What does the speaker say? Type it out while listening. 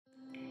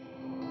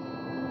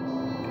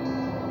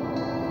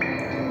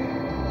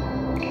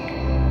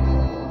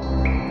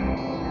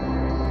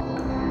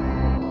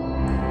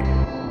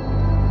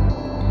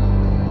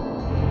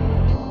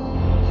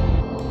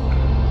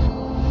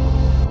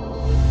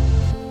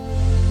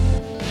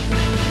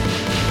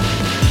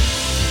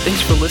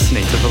Thanks for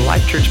listening to the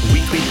Life Church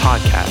Weekly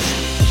Podcast.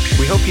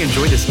 We hope you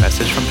enjoyed this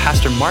message from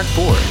Pastor Mark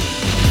Boer.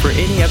 For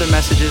any other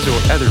messages or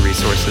other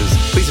resources,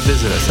 please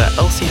visit us at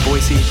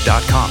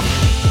lcboise.com.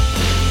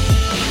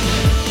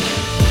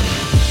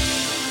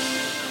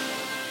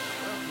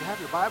 Well, if you have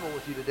your Bible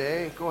with you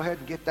today, go ahead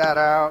and get that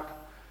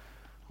out.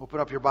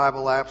 Open up your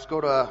Bible apps. Go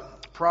to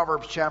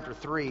Proverbs chapter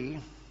 3.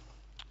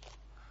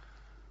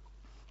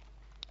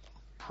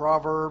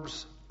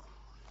 Proverbs,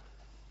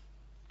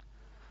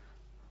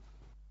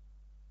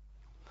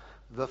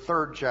 the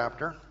 3rd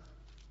chapter.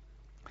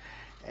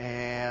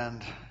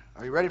 And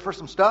are you ready for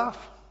some stuff?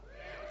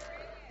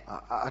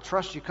 I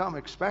trust you come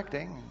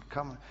expecting,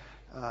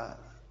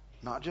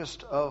 not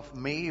just of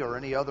me or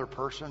any other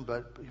person,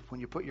 but when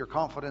you put your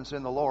confidence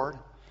in the Lord,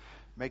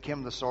 make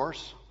Him the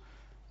source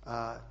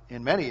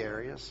in many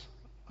areas.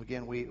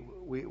 Again,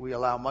 we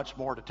allow much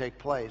more to take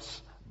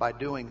place by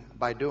doing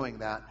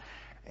that.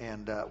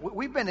 And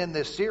we've been in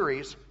this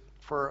series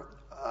for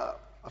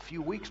a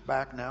few weeks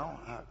back now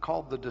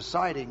called The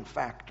Deciding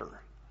Factor.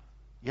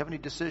 You have any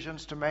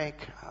decisions to make?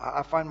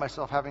 I find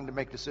myself having to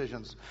make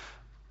decisions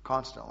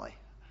constantly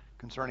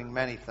concerning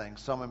many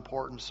things, some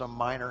important, some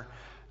minor.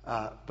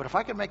 But if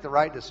I could make the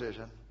right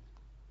decision,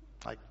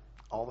 like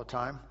all the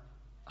time,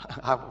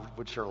 I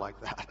would sure like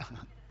that.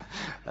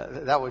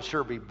 That would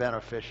sure be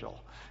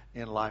beneficial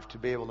in life to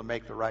be able to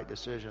make the right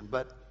decision.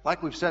 But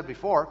like we've said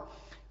before,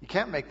 you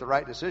can't make the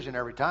right decision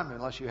every time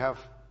unless you have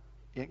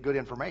good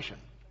information.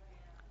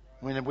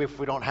 I mean, if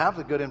we don't have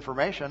the good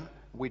information,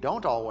 we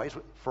don't always.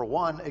 For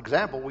one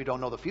example, we don't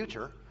know the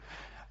future.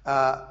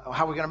 How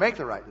are we going to make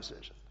the right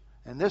decision?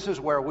 And this is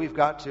where we've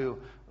got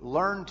to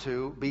learn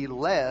to be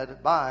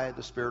led by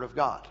the Spirit of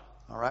God.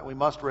 All right, we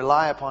must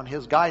rely upon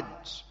His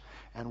guidance.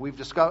 And we've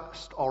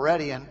discussed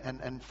already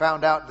and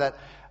found out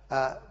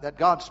that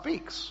God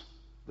speaks.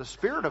 The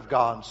Spirit of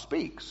God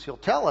speaks. He'll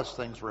tell us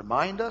things,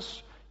 remind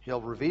us. He'll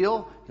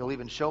reveal. He'll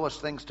even show us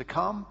things to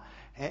come.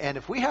 And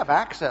if we have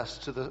access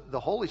to the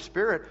Holy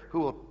Spirit who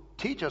will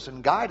teach us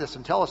and guide us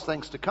and tell us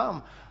things to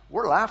come,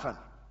 we're laughing.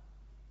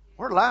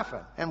 We're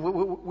laughing. And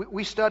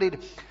we studied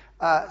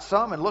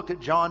some and looked at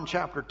John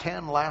chapter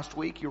 10 last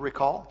week, you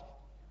recall.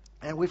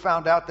 And we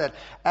found out that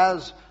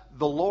as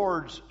the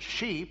Lord's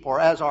sheep, or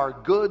as our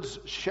good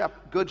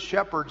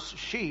shepherd's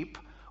sheep,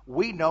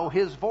 we know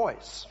His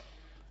voice.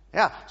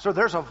 Yeah, so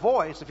there's a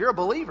voice. If you're a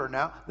believer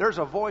now, there's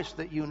a voice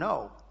that you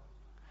know.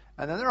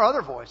 And then there are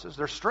other voices.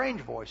 They're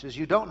strange voices.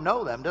 You don't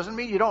know them. Doesn't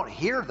mean you don't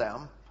hear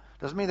them.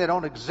 Doesn't mean they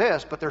don't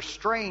exist, but they're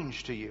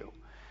strange to you.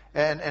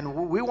 And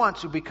we want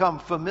to become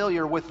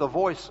familiar with the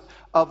voice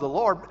of the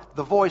Lord,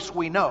 the voice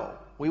we know.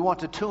 We want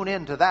to tune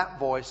into that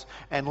voice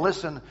and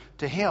listen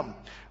to Him.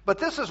 But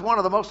this is one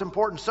of the most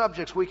important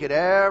subjects we could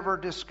ever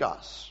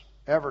discuss.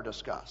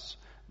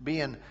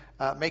 Making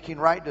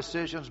right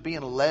decisions,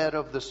 being led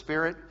of the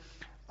Spirit.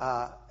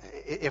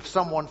 If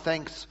someone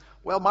thinks,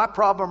 well, my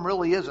problem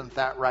really isn't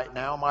that right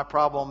now. My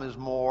problem is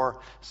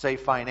more, say,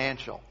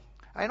 financial.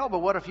 I know, but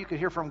what if you could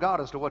hear from God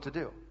as to what to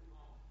do?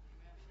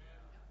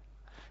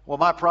 Well,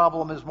 my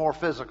problem is more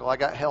physical. I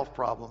got health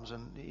problems.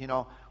 And,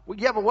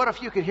 yeah, but what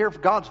if you could hear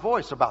God's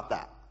voice about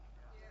that?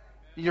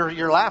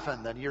 You're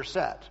laughing then. You're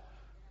set.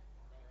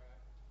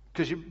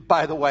 Because,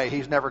 by the way,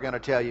 He's never going to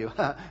tell you,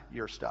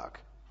 you're stuck.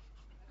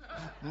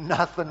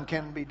 Nothing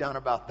can be done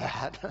about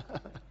that.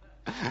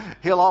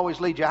 He'll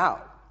always lead you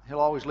out. He'll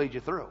always lead you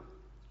through.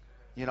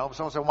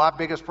 Someone said, my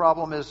biggest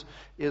problem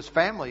is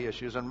family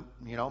issues, and,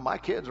 my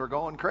kids are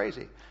going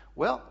crazy.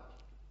 Well,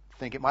 I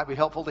think it might be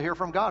helpful to hear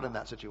from God in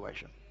that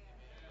situation,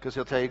 because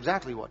He'll tell you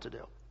exactly what to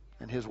do.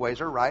 And His ways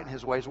are right, and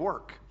His ways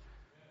work.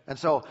 And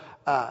so,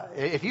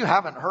 if you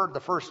haven't heard the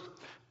first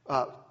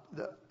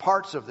the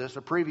parts of this,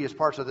 the previous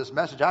parts of this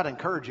message, I'd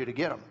encourage you to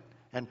get them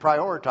and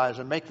prioritize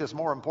and make this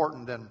more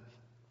important than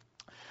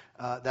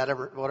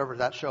whatever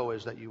that show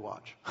is that you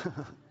watch.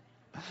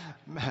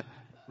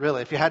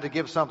 Really, if you had to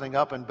give something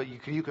up, but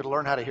you could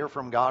learn how to hear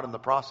from God in the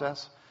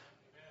process,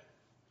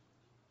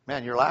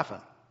 man, you're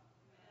laughing.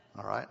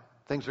 All right?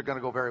 Things are going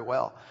to go very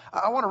well.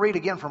 I want to read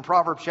again from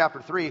Proverbs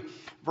chapter 3,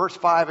 verse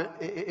 5.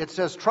 It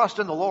says, trust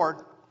in the Lord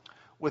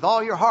with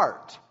all your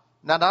heart.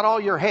 Now, not all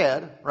your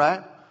head,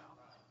 right?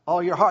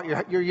 All your heart.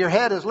 Your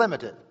head is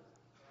limited.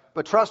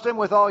 But trust Him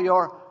with all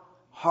your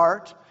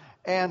heart,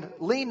 and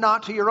lean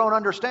not to your own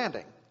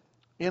understanding.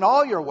 In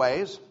all your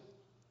ways,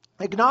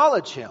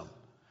 acknowledge Him,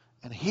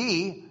 and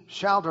He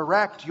shall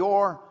direct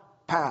your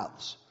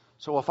paths.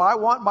 So if I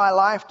want my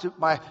life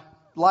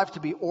to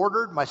be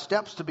ordered, my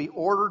steps to be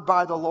ordered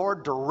by the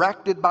Lord,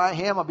 directed by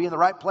Him, I'll be in the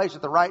right place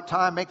at the right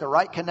time, make the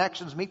right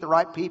connections, meet the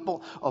right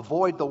people,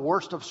 avoid the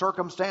worst of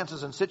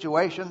circumstances and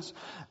situations,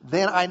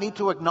 then I need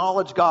to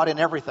acknowledge God in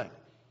everything.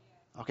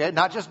 Okay,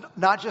 not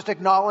just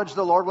acknowledge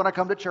the Lord when I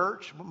come to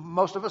church.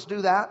 Most of us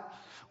do that.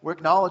 We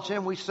acknowledge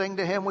Him, we sing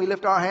to Him, we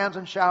lift our hands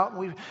and shout,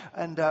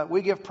 and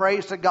we give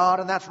praise to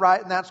God, and that's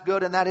right, and that's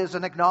good, and that is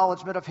an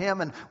acknowledgement of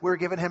Him, and we're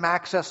giving Him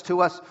access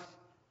to us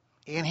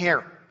in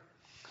here.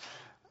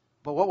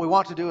 But what we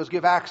want to do is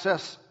give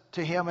access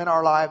to Him in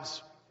our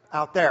lives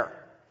out there.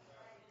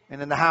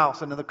 and in the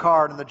house, and in the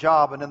car, and in the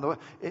job, and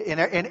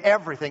in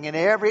everything, in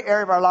every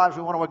area of our lives,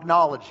 we want to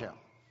acknowledge Him.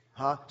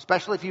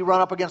 Especially if you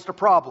run up against a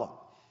problem.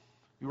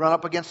 You run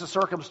up against a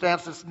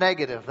circumstance that's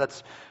negative,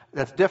 that's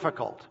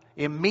difficult.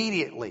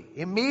 Immediately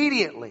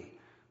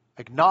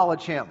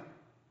acknowledge Him.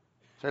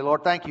 Say,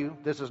 Lord, thank you.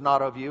 This is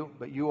not of you,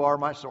 but you are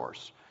my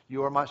source.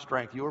 You are my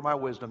strength. You are my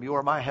wisdom. You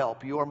are my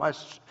help. You are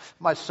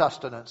my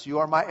sustenance. You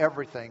are my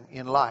everything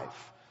in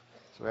life.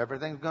 So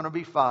everything's going to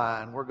be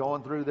fine. We're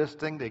going through this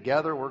thing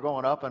together. We're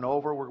going up and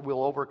over.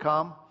 We'll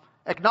overcome.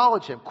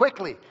 Acknowledge Him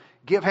quickly.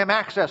 Give Him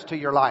access to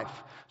your life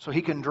so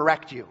He can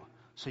direct you.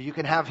 So you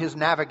can have His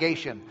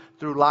navigation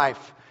through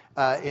life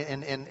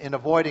in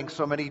avoiding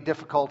so many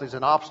difficulties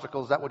and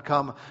obstacles that would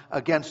come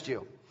against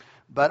you.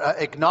 But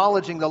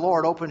acknowledging the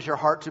Lord opens your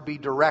heart to be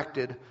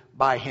directed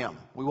by Him.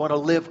 We want to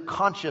live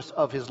conscious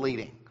of His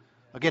leading.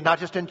 Again, not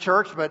just in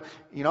church, but,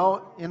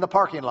 in the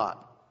parking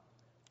lot.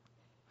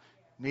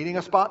 Needing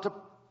a spot to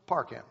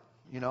park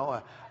in.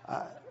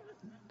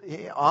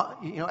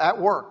 At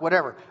work,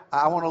 whatever.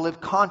 I want to live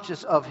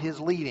conscious of His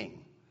leading.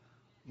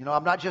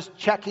 I'm not just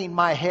checking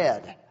my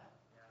head.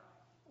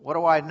 What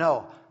do I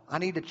know? I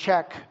need to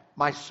check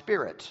my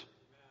spirit.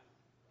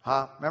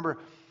 Remember,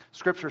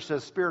 Scripture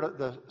says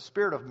the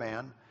spirit of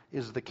man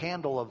is the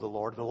candle of the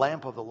Lord, the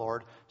lamp of the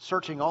Lord,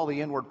 searching all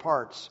the inward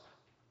parts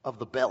of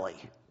the belly.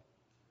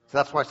 So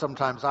that's why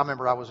sometimes, I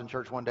remember I was in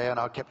church one day and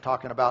I kept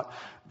talking about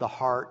the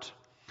heart.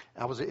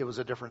 It was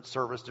a different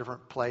service,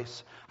 different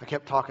place. I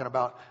kept talking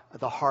about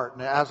the heart.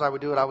 And as I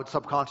would do it, I would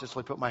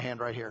subconsciously put my hand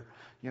right here.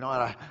 And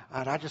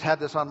I just had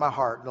this on my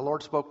heart. And the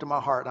Lord spoke to my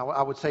heart. And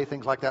I would say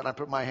things like that, and I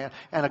put my hand.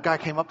 And a guy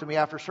came up to me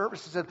after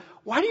service and said,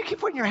 "Why do you keep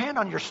putting your hand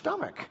on your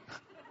stomach?"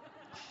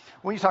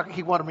 When you talk,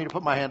 he wanted me to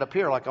put my hand up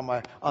here, like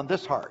on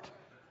this heart.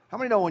 How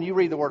many know when you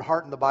read the word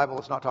heart in the Bible,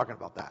 it's not talking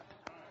about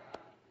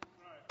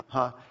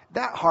that?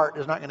 That heart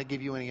is not going to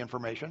give you any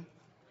information.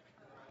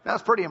 Now,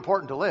 it's pretty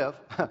important to live,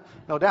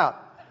 no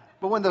doubt.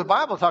 But when the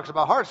Bible talks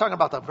about heart, it's talking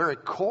about the very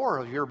core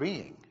of your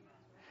being.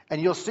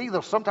 And you'll see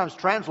that sometimes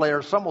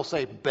translators, some will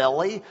say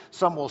belly,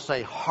 some will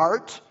say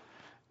heart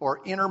or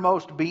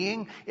innermost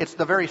being. It's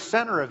the very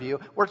center of you.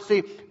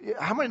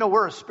 How many know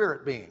we're a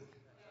spirit being?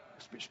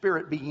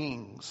 Spirit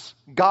beings.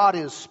 God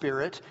is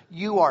spirit.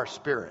 You are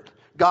spirit.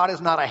 God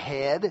is not a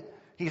head.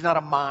 He's not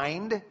a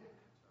mind.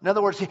 In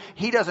other words,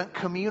 He doesn't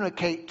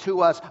communicate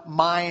to us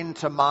mind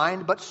to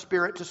mind, but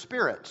spirit to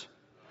spirit.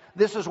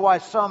 This is why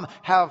some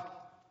have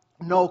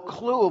no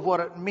clue of what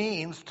it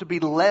means to be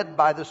led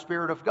by the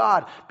Spirit of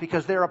God,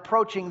 because they're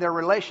approaching their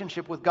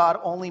relationship with God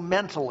only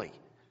mentally.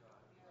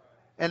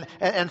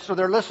 And so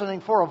they're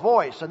listening for a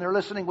voice, and they're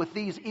listening with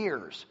these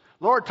ears.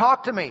 Lord,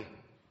 talk to me.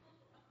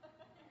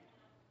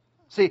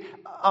 See,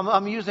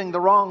 I'm using the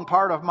wrong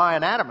part of my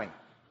anatomy.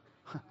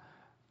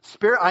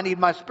 I need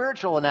my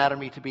spiritual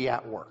anatomy to be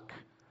at work.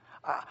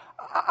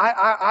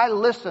 I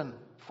listen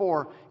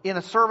in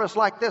a service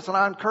like this, and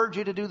I encourage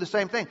you to do the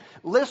same thing.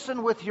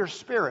 Listen with your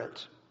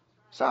spirit.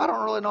 So I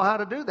don't really know how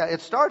to do that.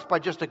 It starts by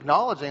just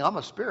acknowledging, I'm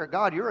a spirit.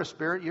 God, you're a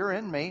spirit. You're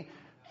in me.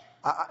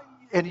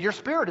 And your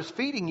spirit is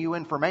feeding you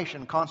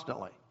information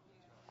constantly.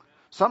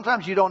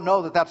 Sometimes you don't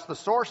know that that's the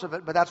source of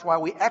it, but that's why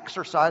we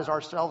exercise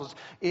ourselves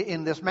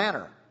in this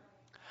manner.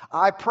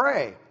 I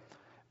pray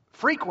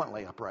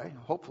frequently.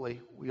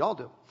 Hopefully we all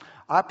do.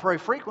 I pray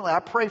frequently. I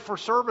pray for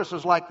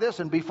services like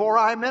this, and before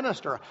I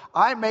minister,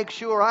 I make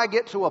sure I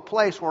get to a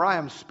place where I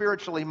am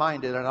spiritually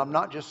minded and I'm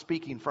not just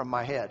speaking from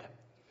my head.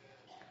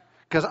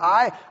 Because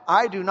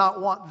I do not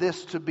want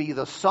this to be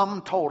the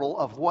sum total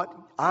of what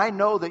I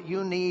know that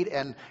you need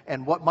and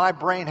what my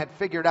brain had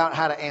figured out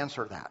how to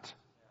answer that.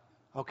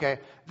 Okay?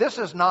 This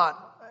is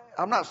not,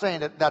 I'm not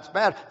saying that that's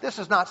bad. This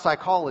is not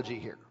psychology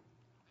here.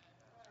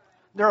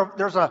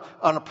 There's an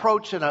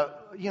approach and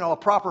a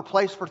proper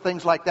place for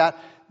things like that.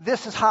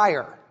 This is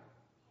higher.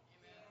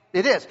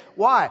 It is.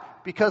 Why?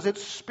 Because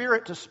it's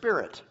spirit to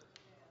spirit.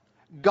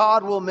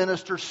 God will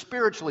minister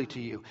spiritually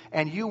to you,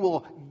 and you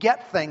will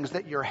get things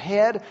that your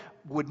head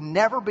would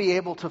never be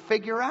able to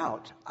figure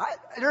out.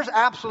 There's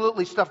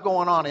absolutely stuff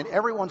going on in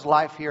everyone's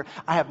life here.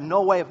 I have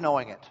no way of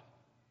knowing it.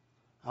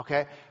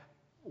 Okay?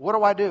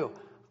 What do?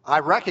 I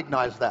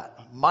recognize that,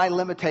 my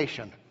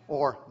limitation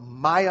or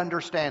my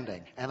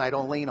understanding, and I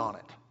don't lean on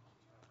it.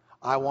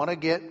 I want to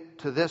get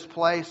to this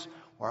place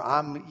where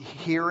I'm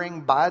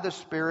hearing by the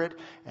Spirit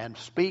and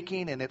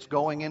speaking, and it's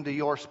going into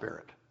your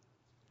spirit.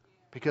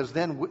 Because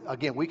then,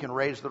 again, we can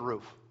raise the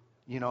roof.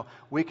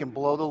 We can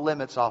blow the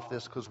limits off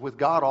this, because with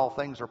God all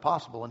things are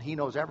possible, and He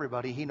knows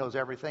everybody, He knows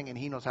everything, and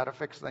He knows how to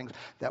fix things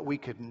that we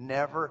could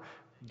never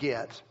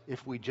get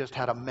if we just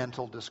had a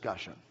mental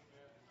discussion.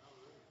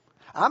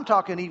 I'm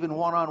talking even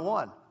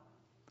one-on-one.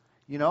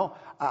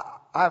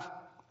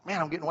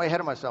 I'm getting way ahead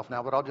of myself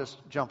now, but I'll just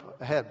jump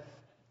ahead.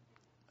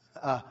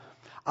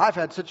 I've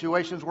had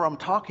situations where I'm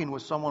talking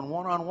with someone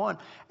one-on-one,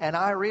 and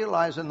I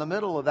realize in the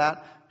middle of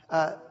that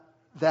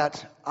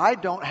that I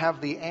don't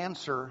have the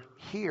answer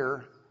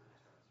here,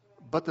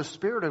 but the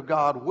Spirit of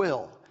God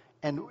will.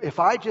 And if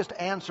I just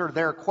answer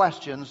their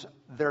questions,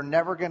 they're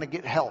never going to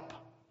get help.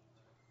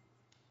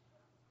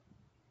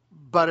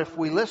 But if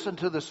we listen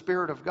to the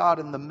Spirit of God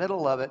in the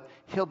middle of it,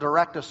 He'll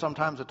direct us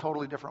sometimes a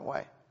totally different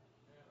way.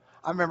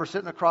 I remember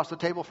sitting across the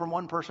table from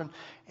one person,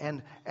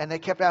 and they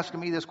kept asking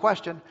me this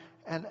question,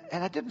 and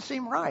it didn't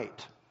seem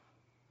right.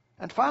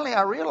 And finally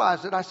I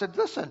realized it. I said,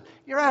 listen,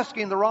 you're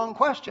asking the wrong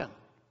question.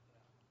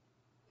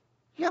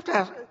 You have to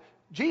ask.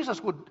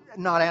 Jesus would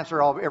not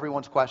answer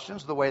everyone's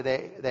questions the way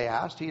they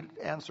asked. He'd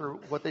answer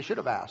what they should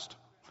have asked.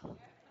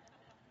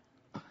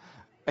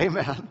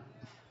 Amen.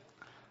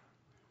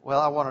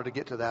 Well, I wanted to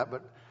get to that,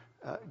 but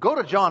go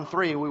to John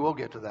 3. We will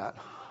get to that.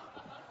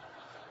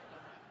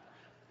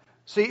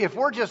 See, if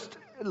we're just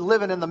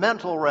living in the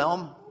mental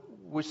realm,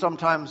 we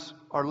sometimes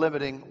are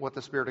limiting what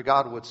the Spirit of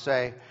God would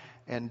say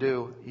and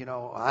do. You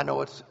know, I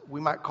know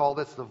we might call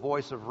this the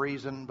voice of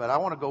reason, but I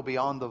want to go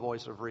beyond the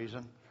voice of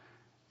reason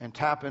and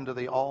tap into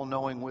the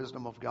all-knowing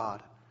wisdom of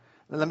God.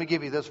 Now, let me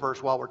give you this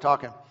verse while we're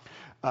talking.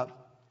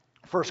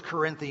 1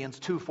 Corinthians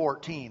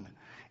 2:14.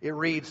 It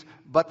reads,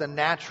 "But the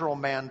natural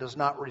man does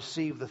not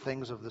receive the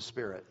things of the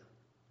Spirit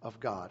of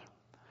God,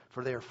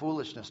 for they are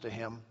foolishness to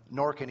him,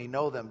 nor can he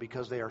know them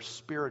because they are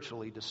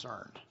spiritually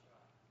discerned."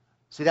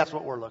 See, that's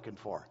what we're looking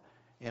for.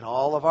 In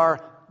all of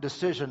our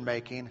decision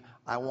making,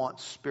 I want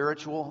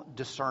spiritual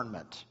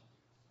discernment.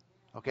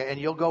 Okay, and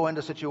you'll go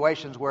into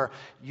situations where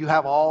you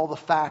have all the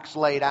facts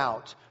laid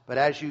out, but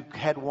as you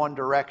head one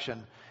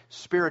direction,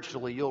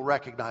 spiritually you'll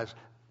recognize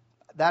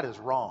that is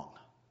wrong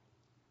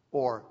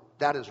or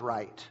that is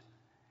right.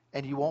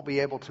 And you won't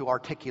be able to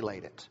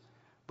articulate it,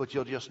 but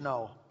you'll just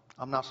know,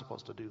 I'm not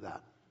supposed to do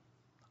that.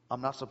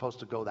 I'm not supposed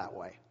to go that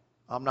way.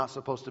 I'm not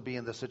supposed to be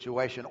in this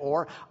situation,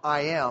 or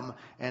I am,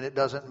 and it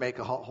doesn't make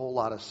a whole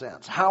lot of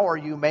sense. How are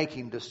you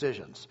making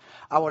decisions?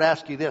 I would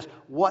ask you this,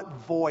 what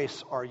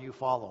voice are you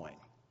following?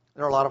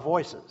 There are a lot of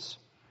voices,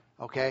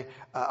 okay?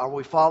 Are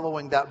we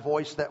following that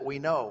voice that we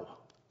know?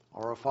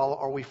 Or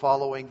are we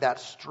following that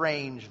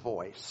strange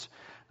voice?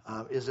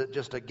 Is it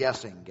just a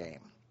guessing game?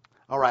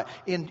 All right,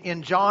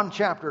 in John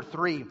chapter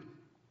 3,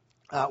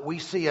 we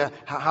see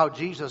how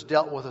Jesus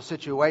dealt with a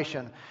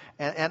situation.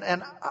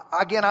 And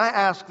again, I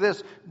ask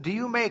this, do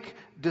you make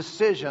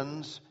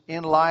decisions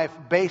in life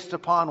based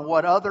upon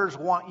what others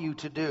want you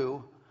to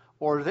do,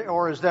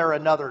 or is there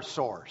another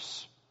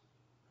source?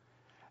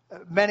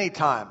 Many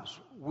times,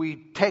 we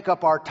take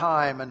up our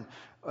time and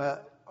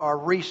our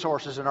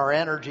resources and our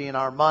energy and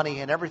our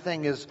money, and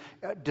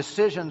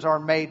decisions are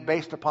made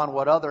based upon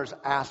what others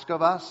ask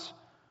of us,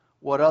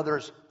 what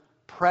others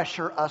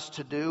pressure us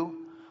to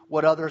do,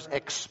 what others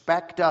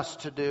expect us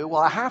to do.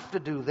 Well, I have to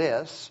do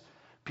this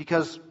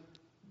because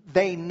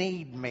they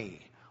need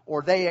me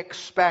or they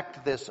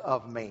expect this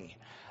of me.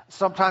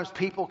 Sometimes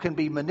people can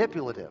be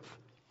manipulative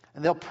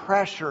and they'll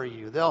pressure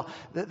you.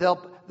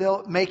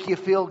 They'll make you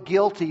feel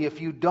guilty if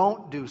you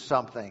don't do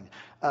something.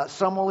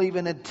 Some will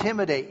even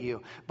intimidate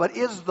you. But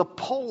is the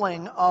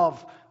pulling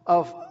of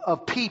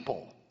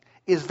people,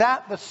 is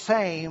that the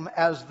same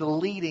as the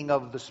leading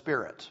of the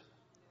Spirit?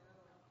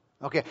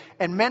 Okay,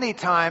 and many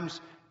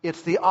times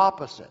it's the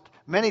opposite.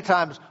 Many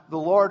times the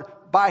Lord,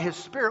 by His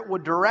Spirit,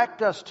 would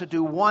direct us to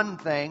do one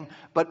thing,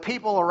 but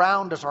people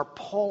around us are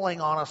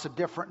pulling on us a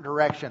different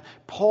direction,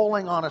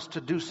 pulling on us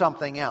to do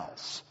something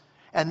else.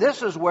 And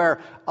this is where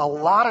a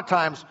lot of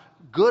times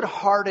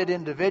good-hearted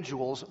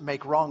individuals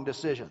make wrong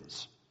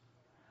decisions.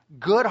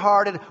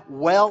 Good-hearted,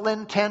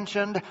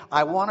 well-intentioned,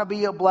 I want to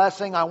be a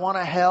blessing, I want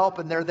to help,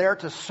 and they're there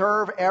to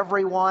serve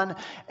everyone.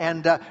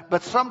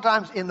 But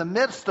sometimes in the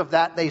midst of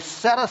that, they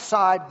set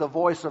aside the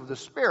voice of the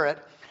Spirit,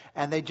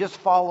 and they just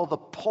follow the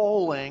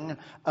polling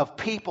of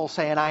people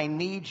saying, I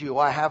need you,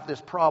 I have this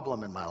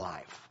problem in my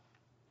life.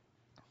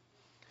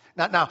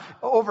 Now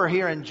over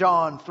here in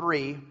John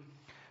 3,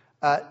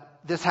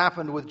 this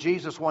happened with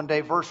Jesus one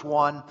day. Verse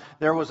 1,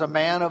 there was a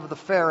man of the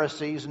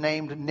Pharisees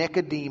named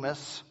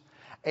Nicodemus,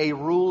 a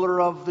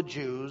ruler of the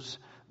Jews.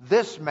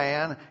 This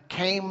man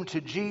came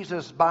to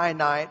Jesus by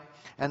night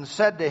and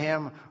said to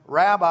him,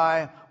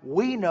 Rabbi,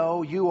 we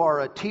know you are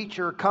a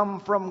teacher come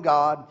from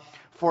God,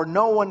 for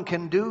no one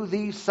can do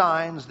these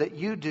signs that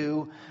you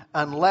do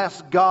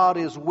unless God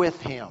is with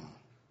him.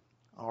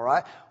 All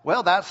right.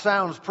 Well, that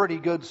sounds pretty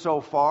good so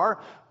far.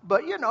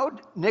 But,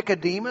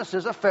 Nicodemus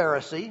is a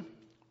Pharisee.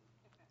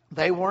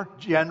 They weren't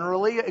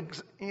generally,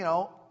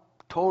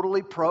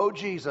 totally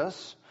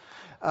pro-Jesus.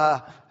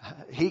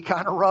 He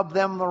kind of rubbed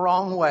them the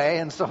wrong way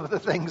in some of the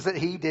things that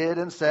he did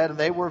and said. And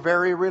they were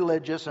very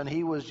religious, and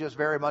he was just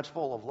very much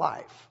full of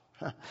life.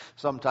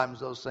 Sometimes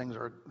those things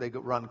they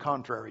run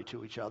contrary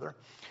to each other.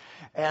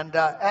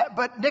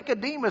 But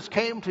Nicodemus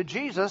came to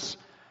Jesus,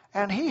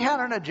 and he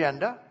had an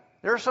agenda.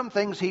 There are some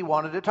things he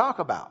wanted to talk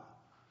about.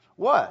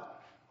 What?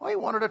 Well, he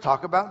wanted to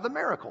talk about the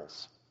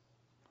miracles.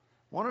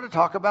 Wanted to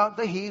talk about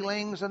the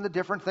healings and the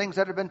different things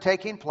that had been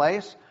taking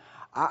place.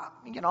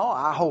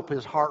 I hope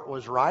his heart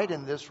was right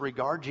in this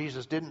regard.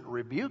 Jesus didn't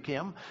rebuke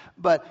him.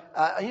 But,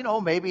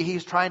 maybe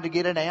he's trying to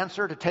get an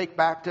answer to take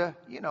back to,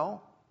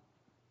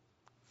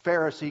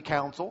 Pharisee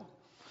council.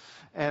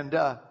 And,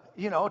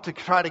 to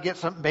try to get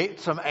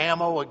some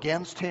ammo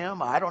against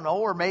him. I don't know.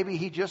 Or maybe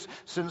he just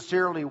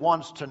sincerely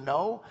wants to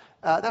know.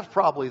 That's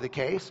probably the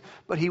case.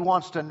 But he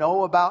wants to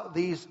know about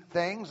these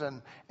things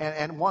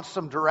and wants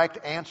some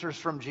direct answers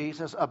from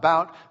Jesus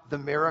about the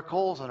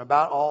miracles and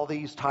about all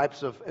these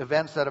types of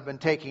events that have been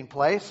taking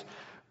place.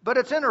 But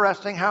it's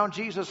interesting how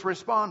Jesus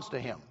responds to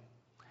him.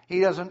 He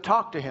doesn't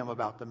talk to him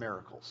about the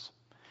miracles.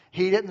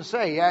 He didn't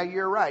say, yeah,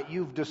 you're right.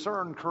 You've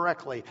discerned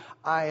correctly.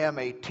 I am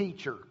a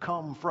teacher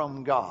come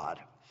from God.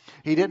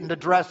 He didn't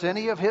address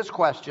any of his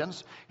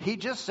questions. He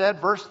just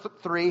said, verse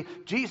 3,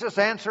 Jesus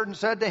answered and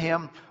said to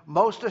him,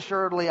 most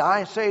assuredly,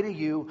 I say to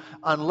you,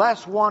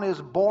 unless one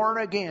is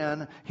born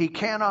again, he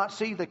cannot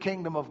see the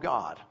kingdom of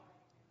God.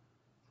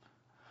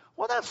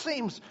 Well, that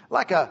seems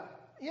like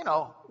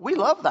we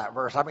love that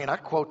verse. I mean, I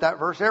quote that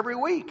verse every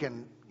week,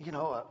 and,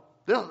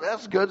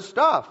 that's good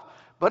stuff.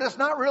 But it's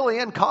not really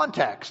in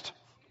context.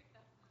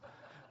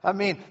 I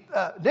mean,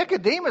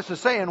 Nicodemus is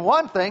saying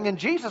one thing, and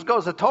Jesus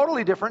goes a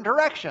totally different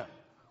direction.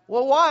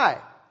 Well, why?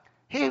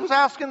 He was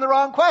asking the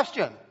wrong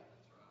question.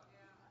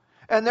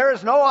 And there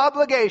is no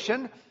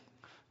obligation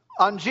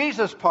on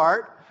Jesus'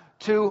 part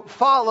to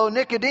follow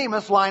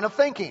Nicodemus' line of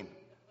thinking.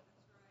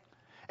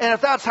 And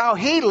if that's how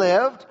he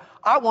lived,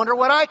 I wonder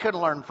what I could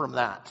learn from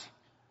that.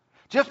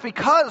 Just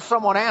because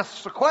someone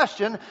asks a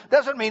question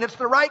doesn't mean it's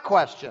the right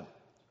question.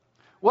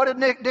 What did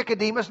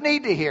Nicodemus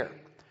need to hear?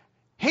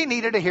 He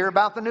needed to hear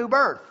about the new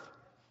birth.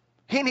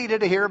 He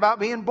needed to hear about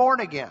being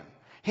born again.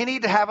 He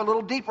needed to have a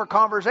little deeper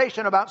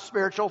conversation about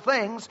spiritual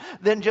things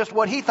than just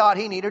what he thought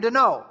he needed to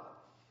know.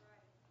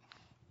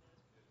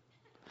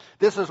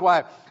 This is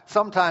why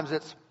sometimes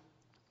it's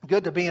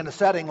good to be in a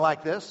setting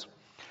like this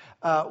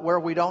where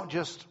we don't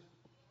just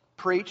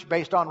preach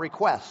based on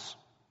requests.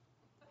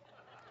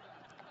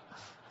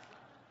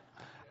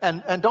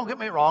 And don't get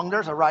me wrong,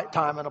 there's a right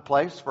time and a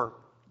place for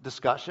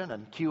discussion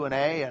and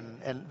Q&A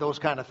and those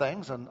kind of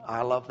things, and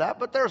I love that.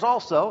 But there's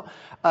also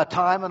a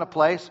time and a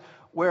place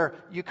where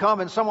you come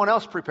and someone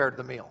else prepared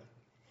the meal.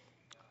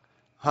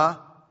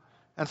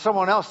 And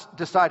someone else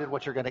decided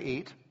what you're going to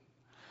eat.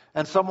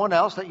 And someone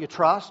else that you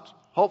trust,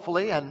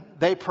 hopefully, and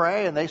they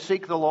pray and they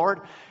seek the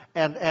Lord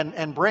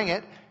and bring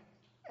it.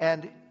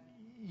 And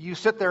you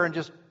sit there and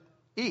just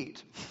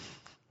eat.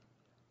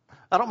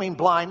 I don't mean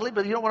blindly,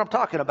 but you know what I'm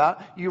talking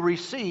about. You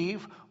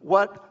receive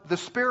what the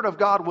Spirit of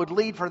God would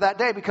lead for that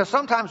day. Because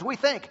sometimes we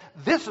think,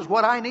 this is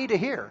what I need to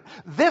hear.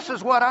 This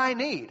is what I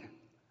need.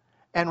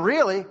 And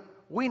really,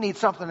 we need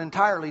something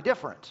entirely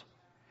different.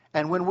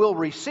 And when we'll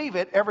receive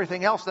it,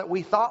 everything else that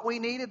we thought we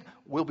needed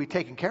will be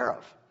taken care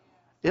of.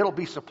 It'll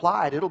be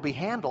supplied. It'll be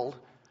handled.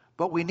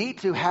 But we need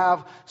to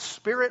have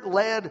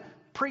Spirit-led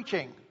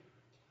preaching.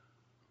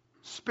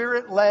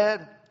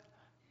 Spirit-led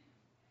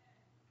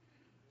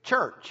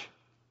church.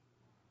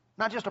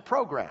 Not just a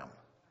program.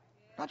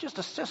 Not just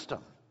a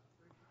system.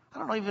 I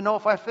don't even know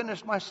if I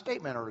finished my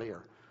statement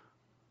earlier.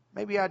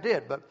 Maybe I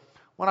did. But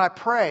when I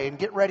pray and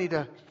get ready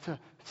to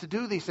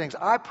do these things,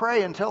 I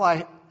pray until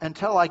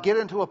I get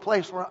into a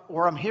place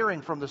where I'm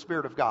hearing from the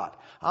Spirit of God.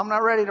 I'm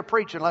not ready to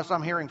preach unless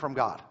I'm hearing from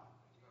God.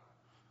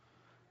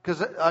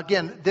 Because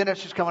again, then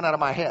it's just coming out of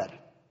my head.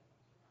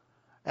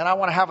 And I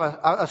want to have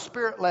a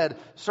Spirit-led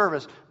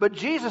service. But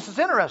Jesus is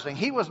interesting.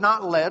 He was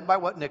not led by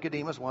what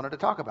Nicodemus wanted to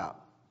talk about.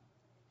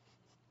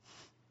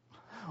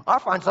 I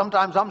find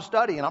sometimes I'm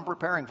studying, I'm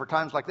preparing for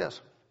times like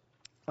this.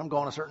 I'm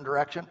going a certain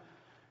direction,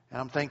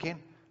 and I'm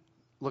thinking,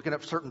 looking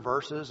at certain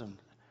verses, and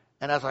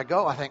as I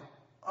go, I think,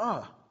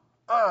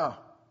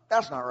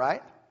 that's not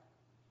right.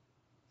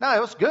 No,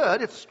 it was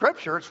good. It's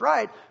Scripture. It's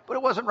right. But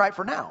it wasn't right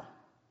for now.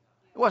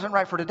 It wasn't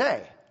right for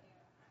today.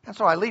 And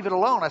so I leave it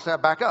alone. I say,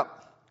 back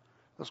up.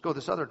 Let's go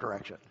this other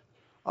direction.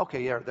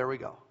 Okay, yeah, there we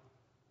go.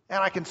 And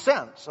I can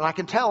sense, and I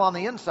can tell on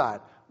the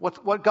inside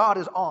what God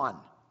is on,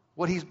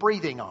 what He's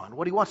breathing on,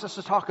 what He wants us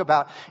to talk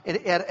about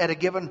at a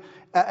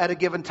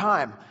given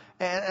time.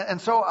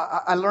 And so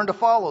I learned to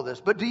follow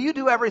this. But do you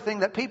do everything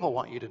that people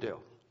want you to do?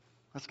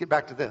 Let's get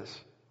back to this.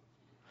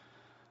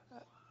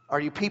 Are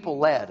you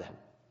people-led?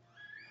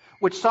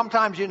 Which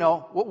sometimes,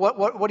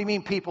 what do you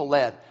mean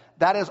people-led?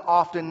 That is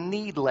often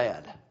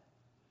need-led.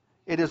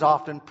 It is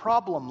often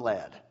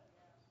problem-led.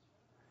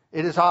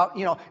 It is,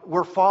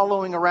 we're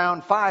following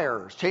around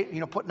fires,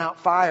 putting out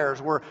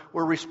fires. We're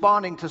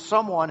responding to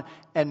someone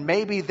and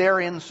maybe their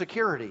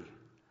insecurity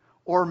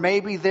or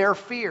maybe their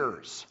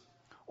fears.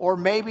 Or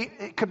maybe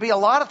it could be a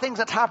lot of things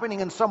that's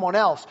happening in someone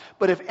else.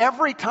 But if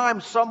every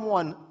time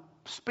someone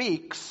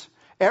speaks,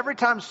 every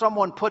time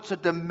someone puts a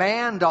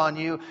demand on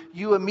you,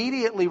 you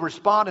immediately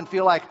respond and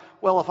feel like,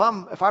 well,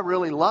 if I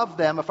really love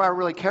them, if I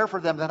really care for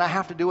them, then I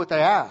have to do what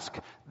they ask.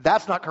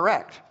 That's not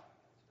correct.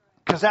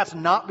 Because that's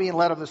not being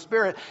led of the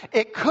Spirit.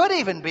 It could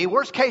even be,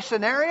 worst case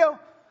scenario,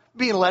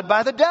 being led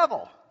by the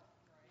devil.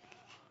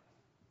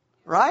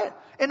 Right?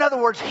 In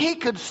other words, he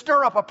could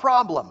stir up a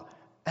problem,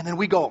 and then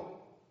we go.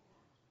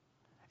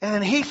 And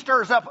then he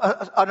stirs up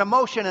an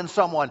emotion in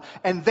someone,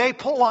 and they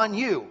pull on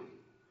you,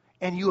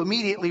 and you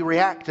immediately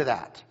react to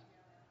that.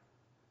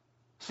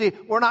 See,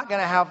 we're not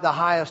going to have the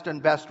highest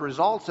and best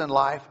results in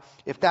life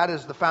if that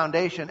is the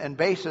foundation and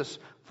basis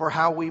for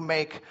how we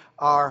make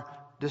our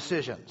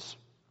decisions.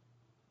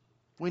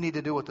 We need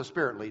to do what the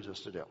Spirit leads us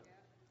to do.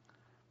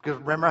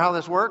 Because remember how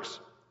this works?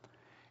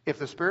 If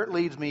the Spirit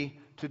leads me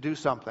to do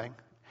something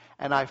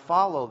and I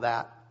follow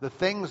that, the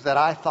things that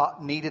I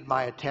thought needed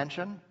my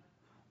attention,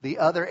 the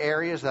other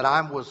areas that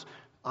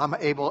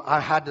I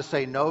had to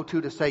say no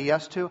to say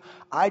yes to,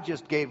 I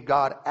just gave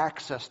God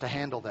access to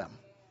handle them.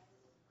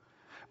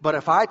 But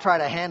if I try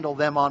to handle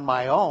them on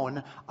my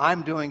own,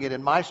 I'm doing it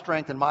in my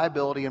strength and my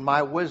ability and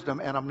my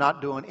wisdom, and I'm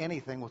not doing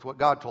anything with what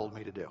God told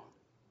me to do.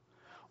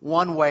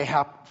 One way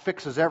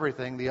fixes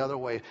everything, the other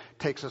way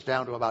takes us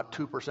down to about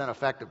 2%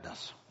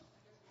 effectiveness.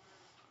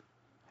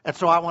 And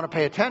so I want to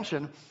pay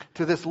attention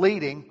to this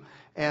leading,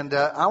 and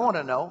I want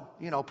to know,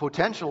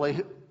 potentially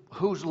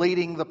who's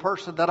leading the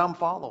person that I'm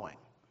following.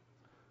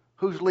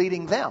 Who's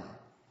leading them?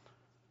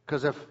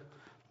 Because if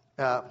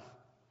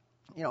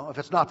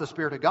it's not the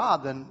Spirit of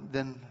God,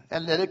 then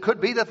it could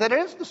be that it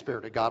is the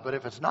Spirit of God. But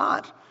if it's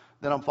not,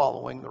 then I'm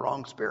following the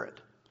wrong spirit.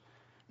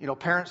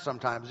 Parents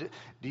sometimes,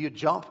 do you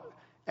jump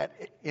at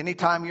any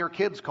time your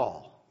kids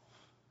call?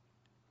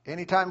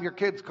 Anytime your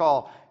kids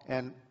call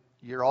and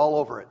you're all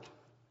over it,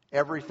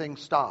 everything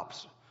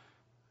stops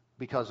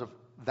because of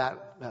that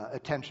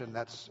attention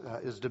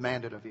is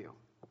demanded of you.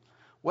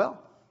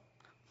 Well,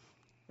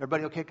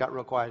 everybody okay? Got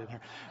real quiet in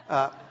here.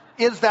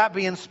 Is that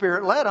being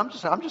Spirit-led? I'm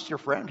just your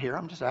friend here.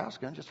 I'm just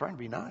asking. I'm just trying to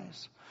be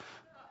nice.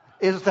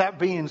 Is that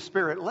being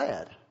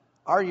Spirit-led?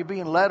 Are you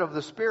being led of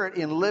the Spirit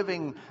in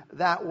living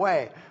that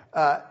way?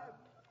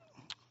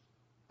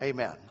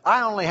 Amen.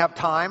 I only have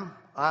time.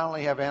 I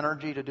only have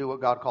energy to do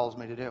what God calls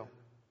me to do.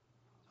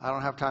 I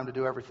don't have time to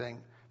do everything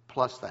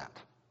plus that.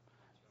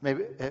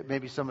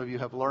 Maybe some of you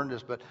have learned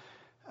this, but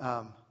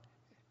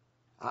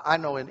I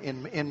know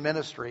in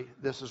ministry,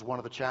 this is one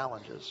of the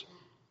challenges.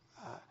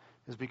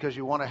 Is because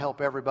you want to help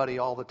everybody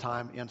all the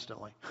time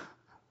instantly.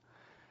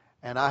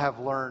 And I have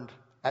learned,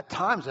 at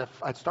times, if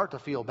I'd start to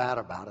feel bad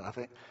about it, I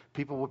think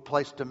people would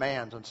place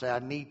demands and say, I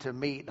need to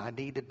meet, and I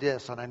need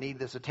this, and I need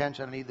this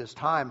attention, I need this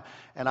time,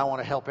 and I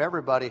want to help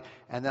everybody.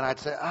 And then I'd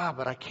say,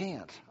 but I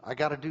can't. I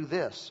got to do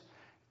this.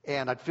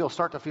 And I'd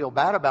start to feel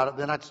bad about it.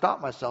 Then I'd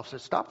stop myself, say,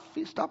 stop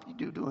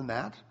you doing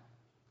that.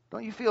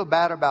 Don't you feel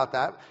bad about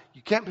that?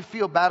 You can't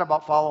feel bad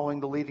about following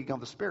the leading of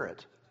the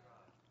Spirit.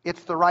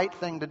 It's the right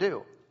thing to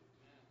do.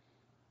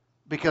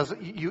 Because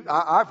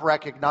I've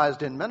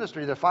recognized in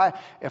ministry that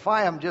if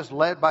I am just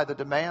led by the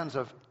demands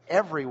of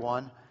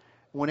everyone,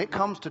 when it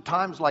comes to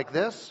times like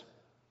this,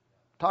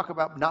 talk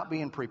about not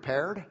being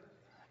prepared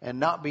and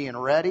not being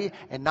ready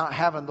and not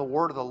having the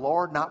word of the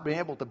Lord, not being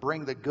able to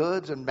bring the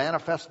goods and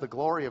manifest the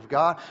glory of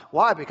God.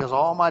 Why? Because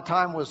all my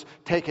time was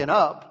taken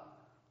up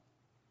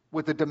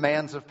with the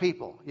demands of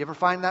people. You ever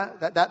find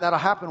that'll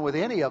happen with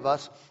any of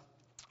us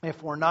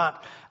if we're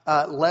not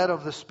led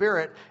of the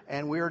Spirit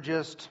and we're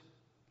just,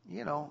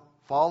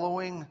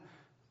 following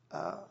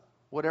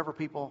whatever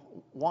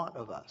people want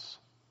of us.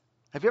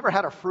 Have you ever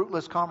had a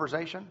fruitless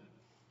conversation?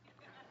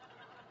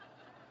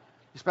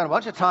 You spent a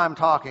bunch of time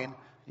talking.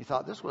 You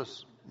thought this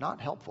was not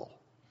helpful.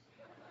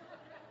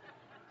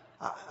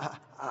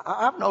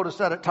 I've noticed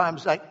that at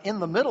times, like in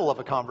the middle of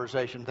a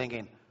conversation,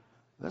 thinking,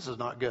 this is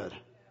not good.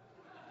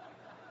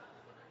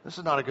 This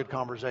is not a good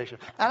conversation.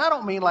 And I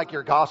don't mean like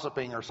you're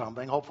gossiping or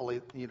something.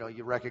 Hopefully,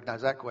 you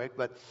recognize that quick.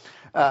 But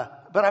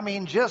I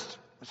mean just...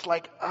 It's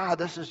like,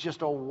 this is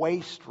just a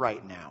waste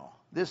right now.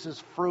 This is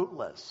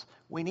fruitless.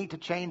 We need to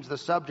change the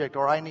subject,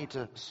 or I need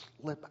to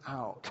slip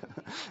out.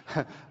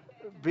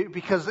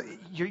 Because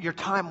your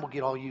time will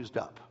get all used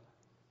up.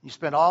 You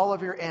spend all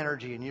of your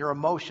energy and your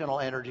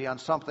emotional energy on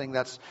something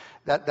that's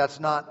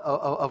not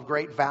of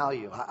great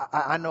value.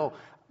 I know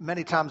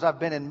many times I've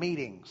been in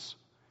meetings,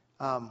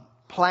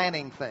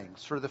 planning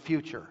things for the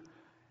future.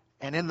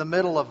 And in the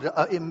middle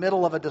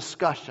of a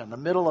discussion, the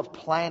middle of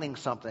planning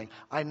something,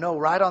 I know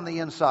right on the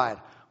inside,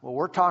 what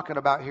we're talking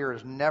about here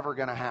is never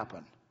going to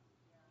happen.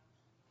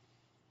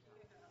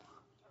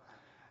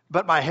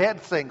 But my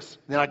head thinks,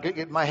 then I get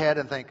in my head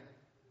and think,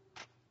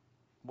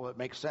 well, it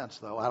makes sense,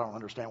 though. I don't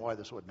understand why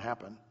this wouldn't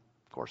happen.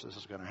 Of course this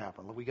is going to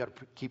happen. We got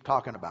to keep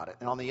talking about it.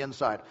 And on the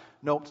inside,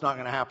 nope, it's not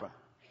going to happen.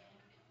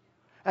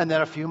 And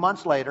then a few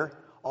months later,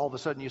 all of a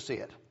sudden you see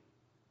it.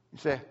 You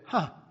say,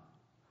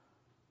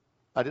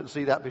 I didn't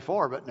see that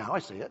before, but now I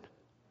see it.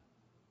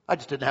 I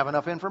just didn't have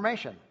enough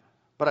information.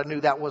 But I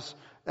knew that was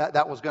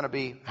going to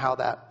be how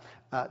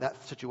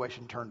that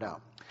situation turned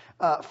out.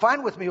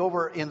 Find with me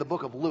over in the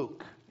book of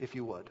Luke, if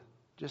you would.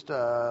 Just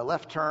a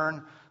left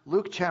turn.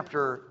 Luke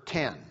chapter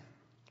 10.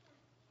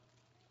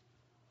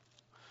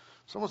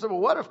 Someone said, well,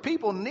 what if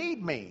people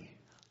need me?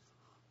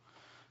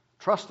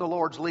 Trust the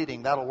Lord's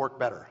leading. That'll work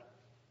better.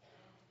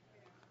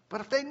 But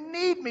if they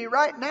need me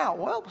right now,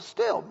 well,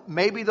 still,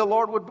 maybe the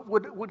Lord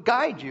would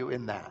guide you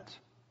in that.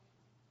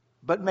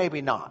 But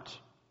maybe not.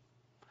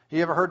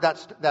 You ever heard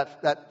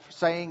that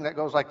saying that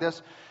goes like this?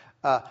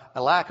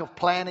 A lack of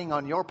planning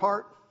on your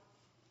part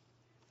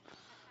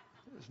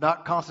does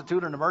not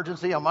constitute an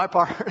emergency on my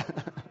part.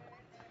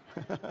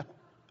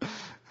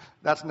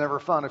 That's never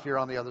fun if you're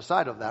on the other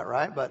side of that,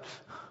 right? But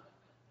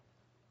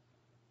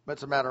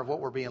it's a matter of what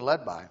we're being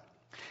led by.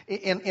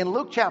 In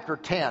Luke chapter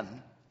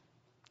 10,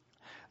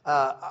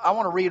 I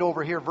want to read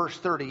over here verse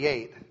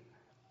 38.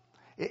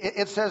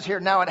 It says here,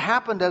 now it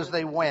happened as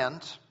they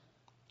went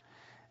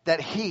that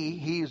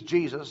he is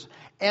Jesus,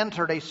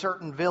 entered a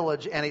certain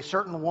village, and a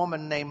certain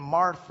woman named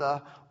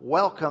Martha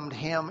welcomed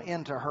him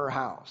into her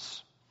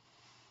house.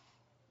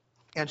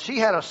 And she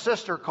had a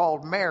sister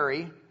called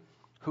Mary,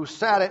 who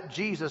sat at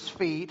Jesus'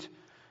 feet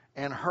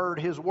and heard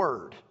his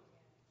word.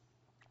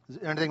 Is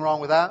there anything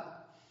wrong with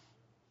that?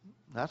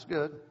 That's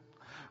good.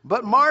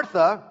 But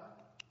Martha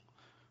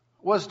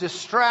was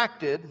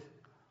distracted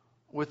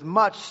with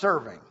much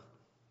serving.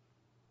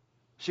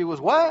 She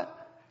was what?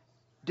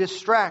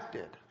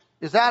 Distracted.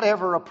 Is that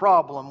ever a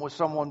problem with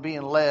someone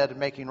being led and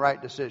making right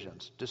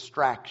decisions?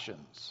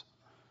 Distractions.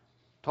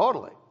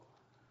 Totally.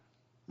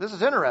 This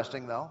is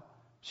interesting, though.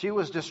 She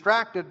was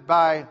distracted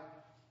by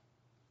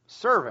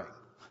serving.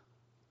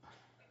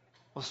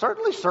 Well,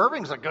 certainly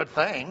serving's a good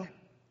thing.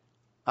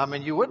 I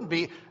mean, you wouldn't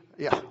be,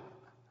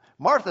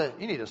 Martha,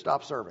 you need to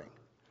stop serving.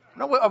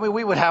 No, I mean,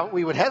 we would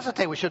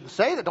hesitate. We shouldn't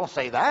say that. Don't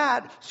say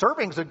that.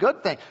 Serving's a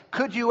good thing.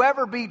 Could you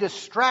ever be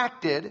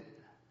distracted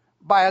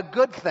by a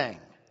good thing?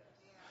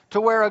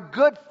 To where a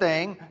good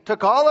thing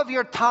took all of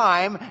your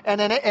time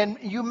and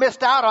you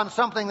missed out on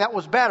something that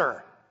was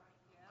better.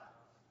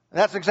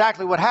 That's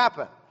exactly what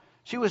happened.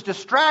 She was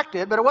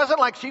distracted, but it wasn't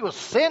like she was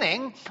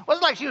sinning. It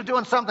wasn't like she was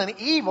doing something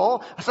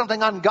evil,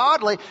 something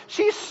ungodly.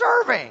 She's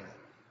serving,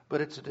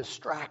 but it's a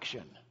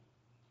distraction.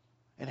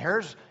 And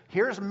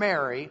here's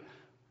Mary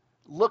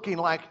looking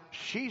like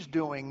she's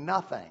doing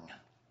nothing.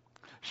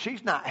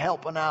 She's not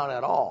helping out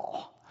at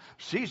all.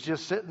 She's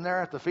just sitting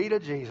there at the feet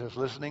of Jesus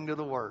listening to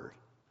the word.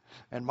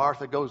 And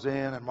Martha goes in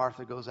and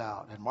Martha goes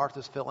out. And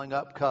Martha's filling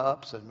up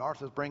cups and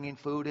Martha's bringing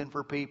food in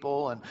for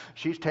people. And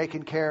she's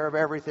taking care of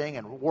everything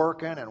and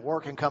working,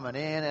 coming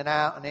in and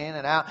out and in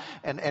and out.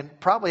 And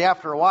probably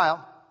after a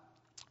while,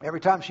 every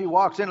time she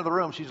walks into the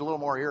room, she's a little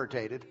more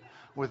irritated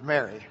with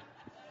Mary.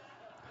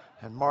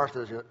 And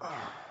Martha's just,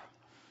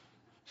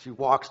 she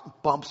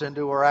bumps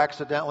into her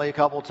accidentally a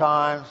couple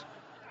times.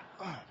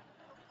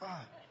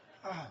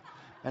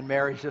 And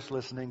Mary's just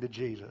listening to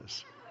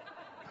Jesus.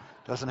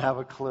 Doesn't have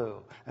a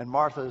clue. And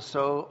Martha is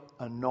so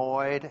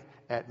annoyed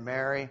at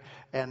Mary.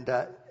 And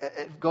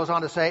it goes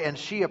on to say, and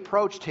she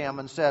approached him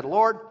and said,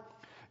 Lord,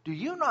 do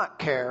you not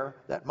care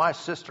that my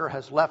sister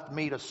has left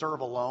me to serve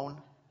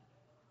alone?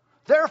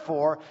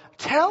 Therefore,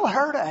 tell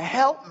her to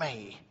help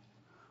me.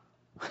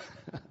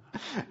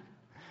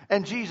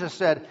 And Jesus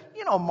said,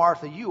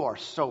 Martha, you are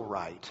so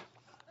right.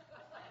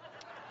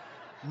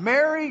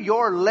 Mary,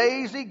 your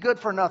lazy,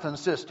 good-for-nothing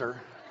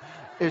sister,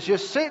 is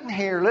just sitting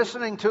here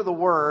listening to the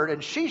word,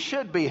 and she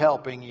should be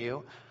helping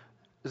you.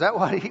 Is that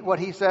what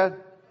he said?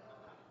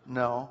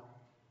 No.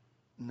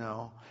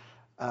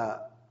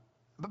 But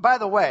by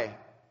the way,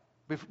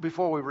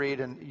 before we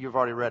read, and you've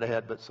already read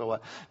ahead, but so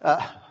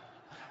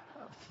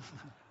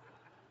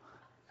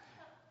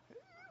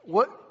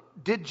what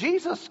did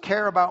Jesus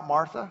care about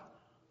Martha?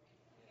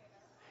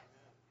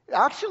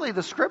 Actually,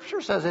 the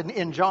scripture says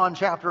in John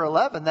chapter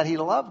 11 that he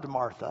loved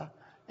Martha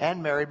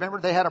and Mary.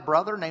 Remember, they had a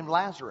brother named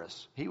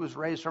Lazarus. He was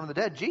raised from the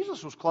dead.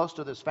 Jesus was close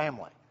to this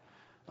family.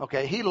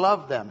 Okay, he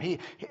loved them.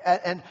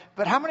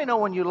 But how many know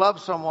when you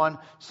love someone,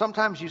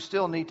 sometimes you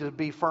still need to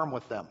be firm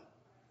with them?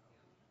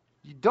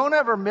 You don't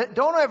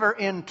ever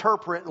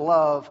interpret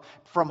love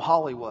from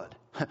Hollywood.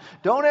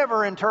 Don't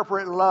ever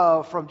interpret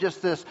love from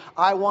just this,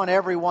 I want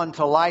everyone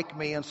to like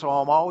me, and so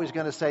I'm always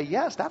going to say,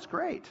 yes, that's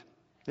great.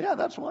 Yeah,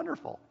 that's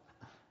wonderful.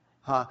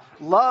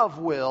 Love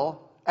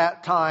will,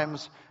 at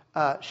times,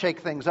 shake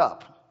things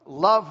up.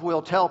 Love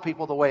will tell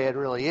people the way it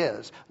really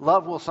is.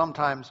 Love will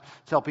sometimes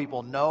tell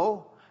people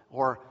no,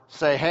 or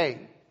say,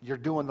 hey, you're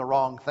doing the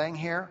wrong thing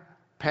here.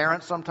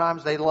 Parents,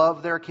 sometimes they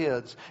love their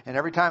kids, and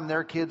every time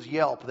their kids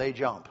yelp, they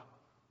jump.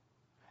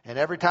 And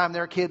every time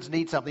their kids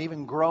need something,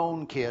 even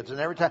grown kids, and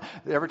every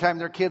time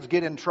their kids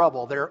get in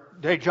trouble,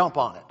 they jump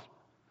on it.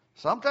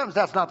 Sometimes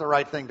that's not the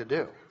right thing to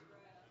do.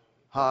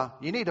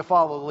 You need to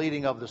follow the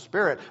leading of the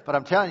Spirit. But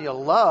I'm telling you,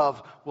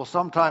 love will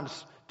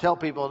sometimes tell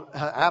people,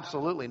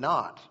 absolutely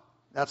not.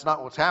 That's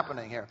not what's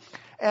happening here.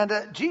 And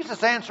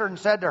Jesus answered and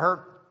said to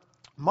her,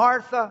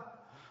 Martha,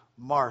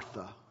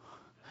 Martha.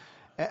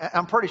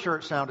 I'm pretty sure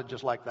it sounded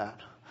just like that.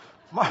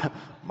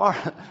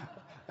 Martha.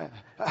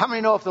 How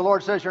many know if the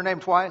Lord says your name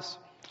twice?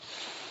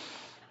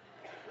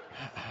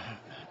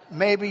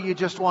 Maybe you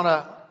just want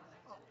to,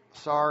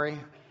 sorry,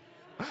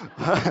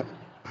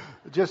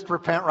 just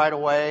repent right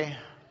away.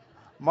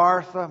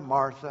 Martha,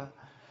 Martha,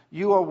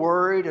 you are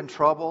worried and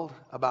troubled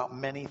about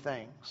many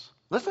things.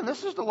 Listen,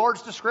 this is the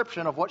Lord's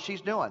description of what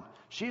she's doing.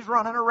 She's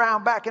running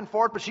around back and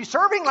forth, but she's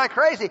serving like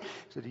crazy.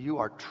 He said, you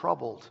are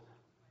troubled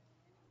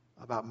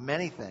about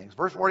many things.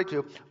 Verse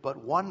 42,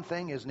 but one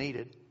thing is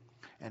needed,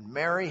 and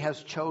Mary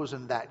has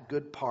chosen that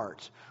good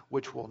part,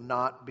 which will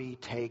not be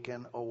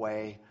taken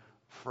away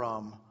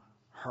from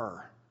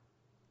her.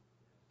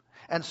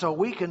 And so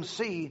we can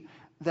see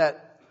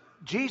that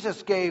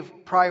Jesus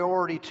gave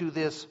priority to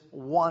this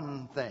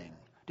one thing.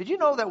 Did you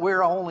know that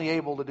we're only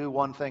able to do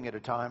one thing at a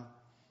time?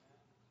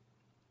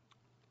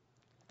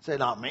 Say,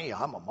 not me,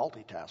 I'm a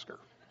multitasker.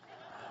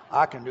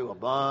 I can do a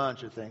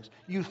bunch of things.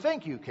 You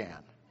think you can.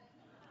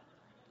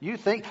 You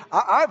think,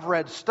 I've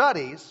read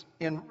studies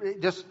in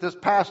just this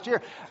past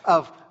year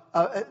of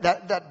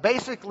that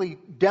basically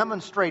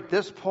demonstrate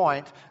this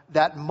point,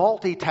 that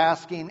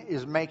multitasking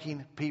is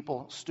making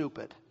people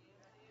stupid.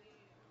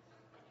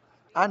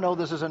 I know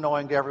this is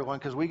annoying to everyone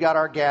because we got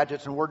our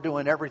gadgets and we're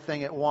doing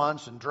everything at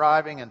once and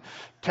driving and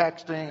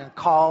texting and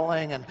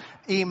calling and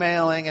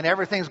emailing and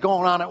everything's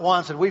going on at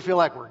once and we feel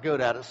like we're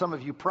good at it. Some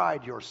of you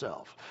pride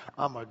yourself.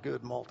 I'm a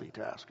good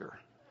multitasker.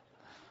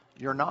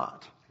 You're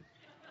not.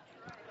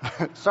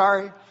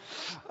 Sorry.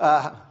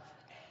 But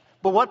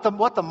what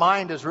the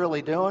mind is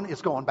really doing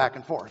is going back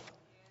and forth.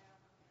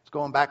 It's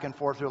going back and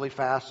forth really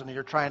fast and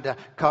you're trying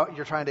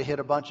to hit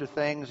a bunch of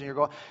things and you're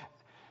going.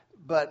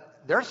 But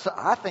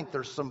I think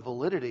there's some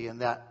validity in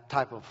that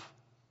type of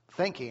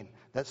thinking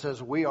that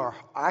says we are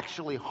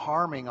actually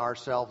harming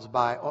ourselves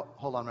by... Oh,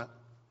 hold on a minute.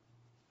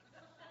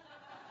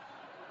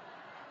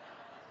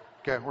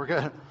 Okay, we're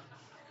good.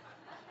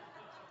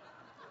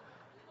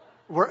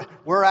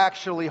 We're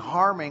actually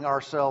harming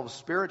ourselves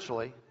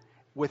spiritually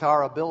with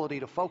our ability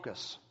to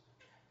focus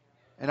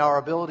and our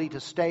ability to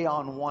stay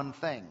on one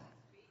thing.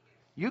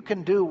 You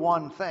can do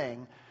one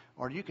thing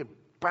or you can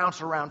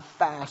bounce around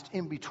fast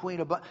in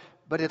between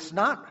but it's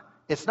not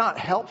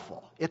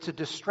helpful. It's a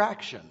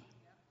distraction.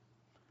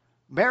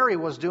 Mary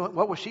was doing,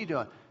 what was she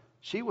doing?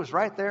 She was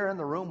right there in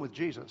the room with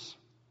Jesus,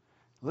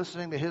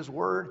 listening to his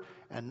word,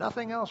 and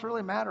nothing else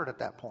really mattered at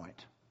that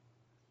point.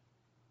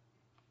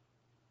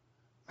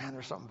 Man,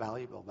 there's something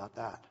valuable about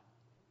that.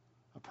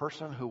 A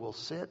person who will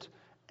sit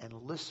and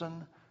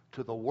listen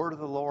to the word of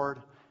the Lord,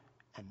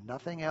 and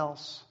nothing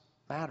else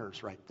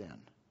matters right then.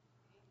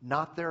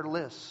 Not their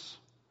lists,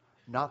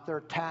 not their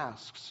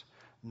tasks,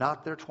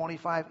 not their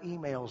 25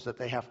 emails that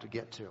they have to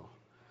get to.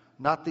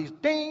 Not these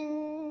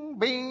ding,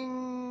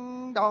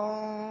 bing,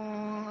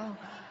 dong.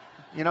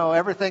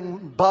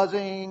 Everything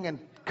buzzing and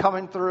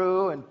coming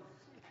through and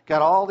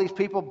got all these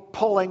people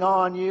pulling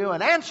on you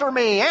and answer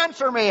me.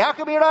 How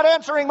come you're not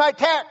answering my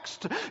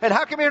text? And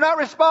how come you're not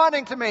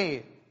responding to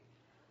me?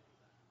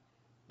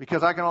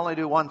 Because I can only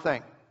do one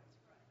thing.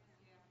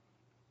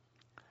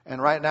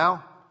 And right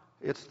now,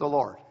 it's the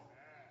Lord.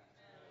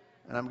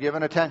 And I'm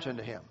giving attention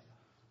to him.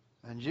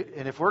 And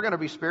if we're going to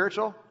be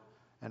spiritual,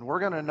 and we're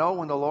going to know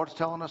when the Lord's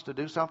telling us to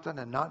do something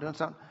and not doing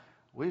something,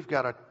 we've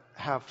got to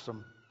have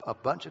a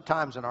bunch of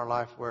times in our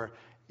life where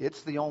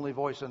it's the only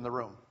voice in the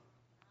room.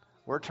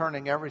 We're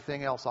turning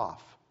everything else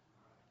off.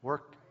 We're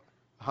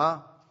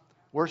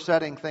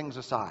setting things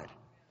aside.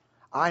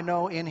 I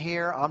know in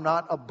here I'm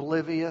not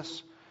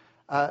oblivious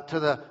to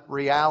the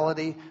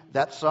reality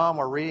that some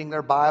are reading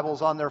their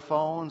Bibles on their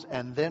phones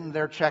and then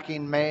they're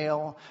checking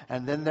mail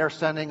and then they're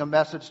sending a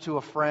message to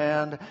a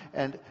friend.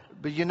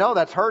 But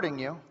that's hurting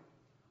you.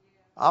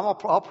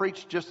 I'll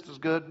preach just as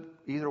good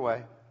either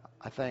way,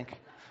 I think.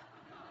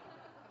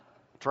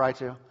 Try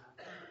to.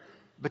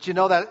 But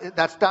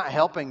that's not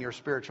helping your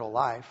spiritual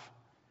life.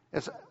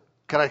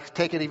 Can I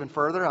take it even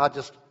further?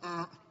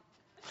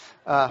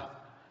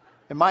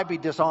 It might be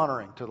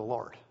dishonoring to the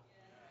Lord.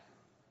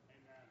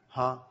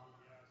 Huh?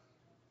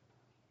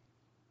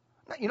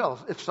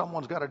 If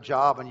someone's got a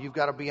job and you've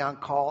got to be on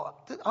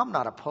call, I'm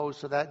not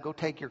opposed to that. Go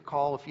take your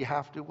call if you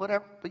have to,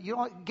 whatever. But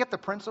get the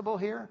principle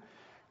here.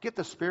 Get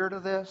the spirit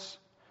of this.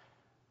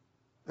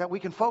 That we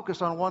can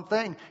focus on one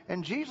thing.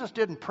 And Jesus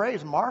didn't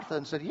praise Martha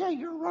and said, yeah,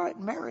 you're right.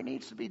 Mary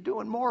needs to be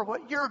doing more of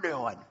what you're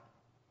doing.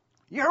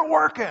 You're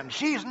working.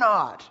 She's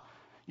not.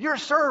 You're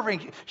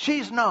serving.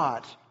 She's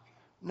not.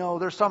 No,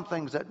 there's some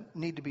things that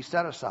need to be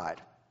set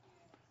aside.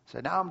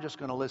 Say, now I'm just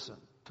going to listen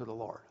to the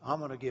Lord. I'm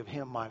going to give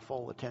him my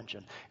full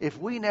attention. If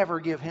we never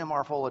give him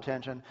our full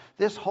attention,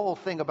 this whole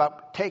thing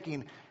about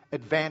taking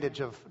advantage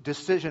of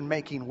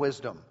decision-making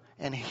wisdom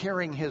and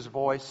hearing his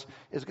voice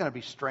is going to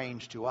be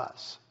strange to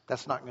us.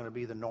 That's not going to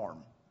be the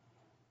norm.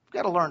 We've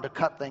got to learn to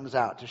cut things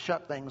out, to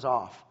shut things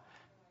off,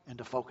 and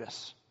to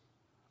focus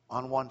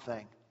on one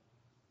thing.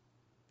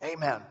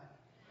 Amen.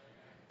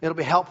 It'll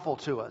be helpful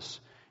to us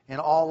in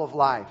all of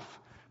life.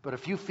 But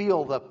if you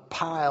feel the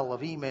pile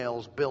of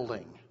emails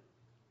building,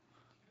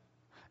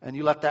 and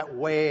you let that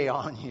weigh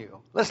on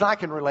you. Listen, I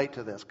can relate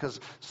to this because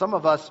some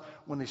of us,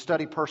 when we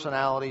study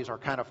personalities, are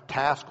kind of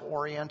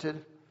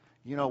task-oriented.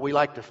 We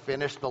like to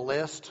finish the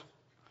list.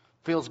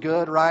 Feels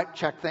good, right?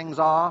 Check things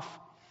off.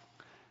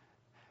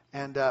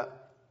 And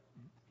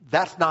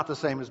that's not the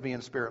same as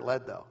being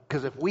Spirit-led, though.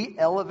 Because if we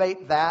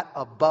elevate that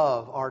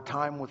above our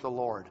time with the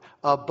Lord,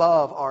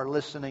 above our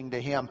listening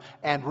to him,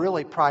 and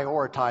really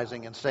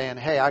prioritizing and saying,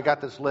 hey, I got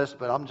this list,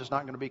 but I'm just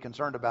not going to be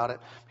concerned about it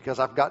because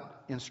I've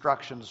got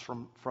instructions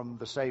from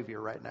the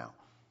Savior right now.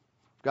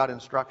 I've got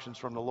instructions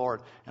from the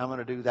Lord, and I'm going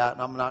to do that,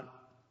 and I'm not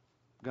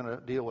going to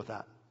deal with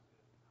that.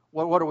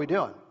 What are we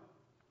doing?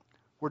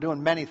 We're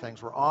doing many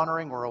things. We're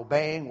honoring, we're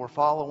obeying, we're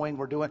following,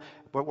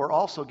 but we're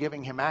also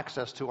giving him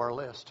access to our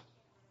list.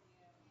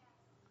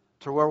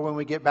 to where when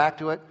we get back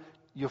to it,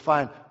 you'll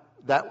find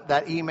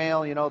that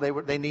email,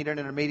 they needed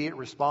an immediate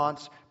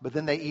response, but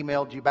then they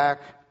emailed you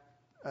back,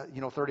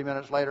 30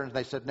 minutes later, and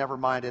they said, never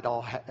mind, it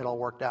all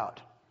worked out.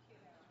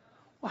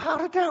 Well, how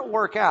did that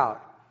work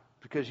out?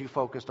 Because you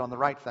focused on the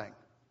right thing,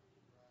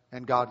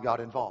 and God got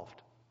involved.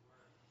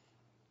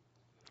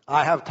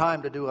 I have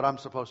time to do what I'm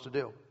supposed to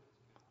do.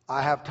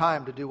 I have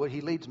time to do what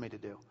He leads me to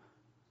do.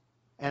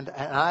 And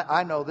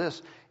I know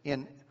this,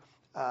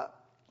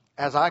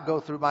 as I go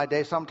through my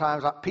day,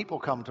 sometimes people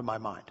come to my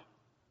mind.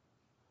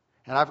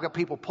 And I've got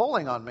people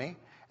pulling on me,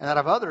 and then I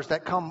have others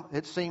that come,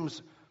 it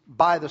seems,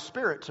 by the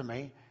Spirit to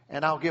me,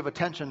 and I'll give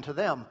attention to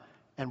them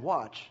and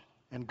watch,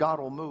 and God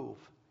will move,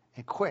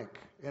 and quick.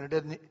 And it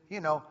didn't,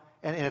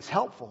 and it's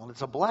helpful, and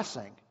it's a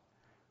blessing.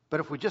 But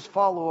if we just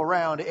follow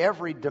around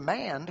every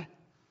demand,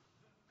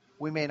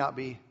 we may not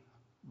be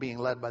being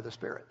led by the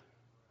Spirit.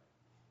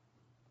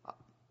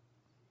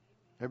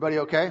 Everybody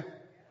okay?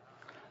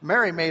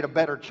 Mary made a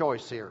better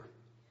choice here.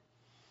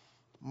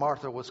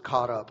 Martha was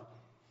caught up.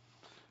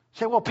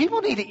 Say, well,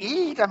 people need to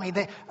eat. I mean,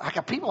 I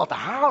got people at the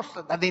house.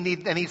 They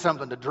need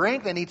something to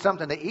drink. They need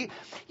something to eat.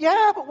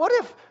 Yeah, but what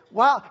if,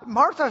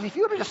 Martha, if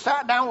you would have just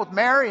sat down with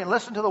Mary and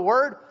listened to the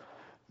word,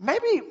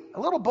 maybe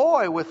a little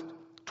boy with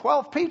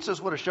 12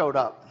 pizzas would have showed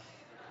up.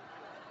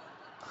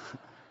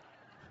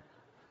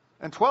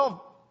 And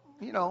 12,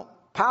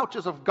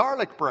 pouches of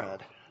garlic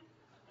bread.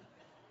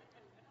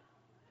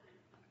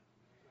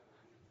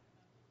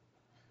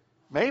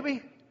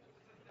 Maybe.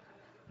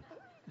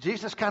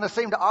 Jesus kind of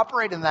seemed to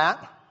operate in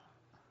that,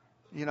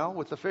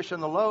 with the fish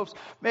and the loaves.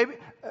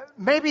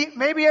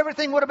 Maybe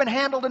everything would have been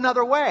handled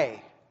another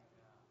way.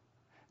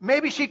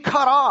 Maybe she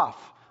cut off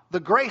the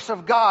grace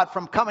of God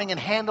from coming and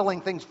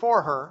handling things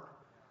for her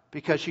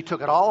because she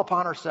took it all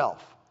upon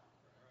herself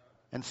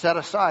and set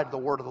aside the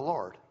word of the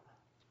Lord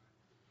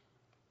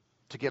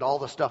to get all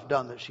the stuff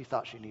done that she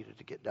thought she needed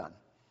to get done.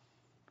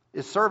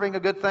 Is serving a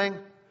good thing?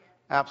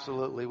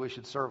 Absolutely. We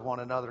should serve one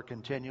another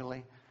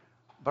continually.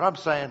 But I'm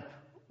saying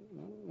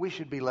we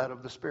should be led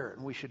of the Spirit,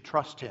 and we should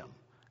trust Him.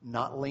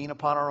 Not lean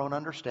upon our own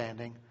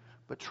understanding,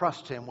 but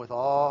trust Him with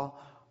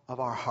all of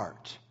our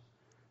heart.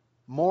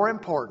 More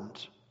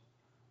important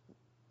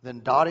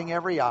than dotting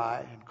every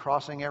I and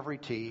crossing every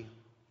T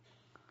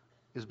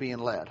is being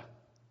led.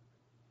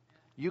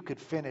 You could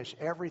finish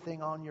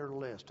everything on your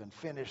list and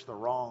finish the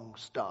wrong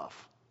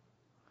stuff.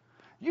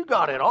 You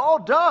got it all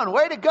done.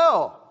 Way to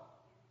go.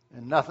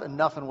 And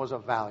nothing was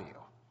of value.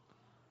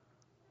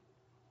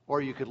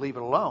 Or you could leave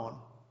it alone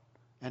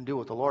and do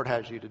what the Lord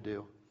has you to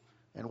do.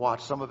 And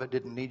watch, some of it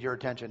didn't need your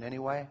attention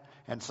anyway,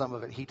 and some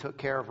of it He took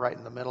care of right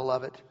in the middle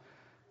of it.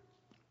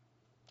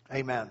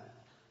 Amen.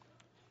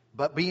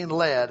 But being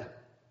led,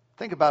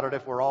 think about it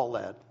if we're all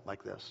led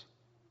like this.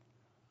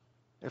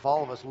 If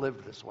all of us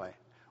lived this way.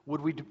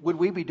 Would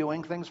we be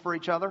doing things for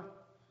each other?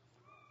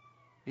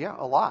 Yeah,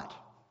 a lot.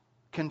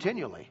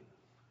 Continually.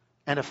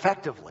 And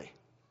effectively.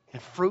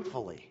 And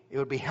fruitfully. It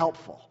would be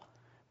helpful.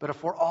 But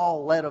if we're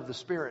all led of the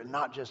Spirit and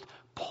not just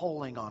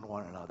pulling on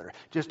one another,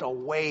 just a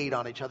weight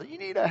on each other, you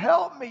need to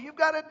help me, you've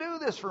got to do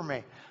this for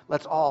me.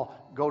 Let's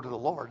all go to the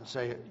Lord and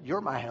say, you're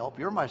my help,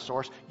 you're my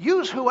source.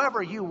 Use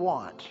whoever you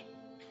want.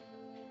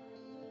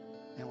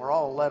 And we're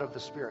all led of the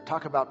Spirit.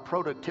 Talk about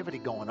productivity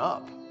going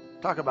up.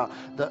 Talk about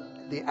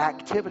the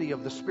activity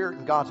of the Spirit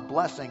and God's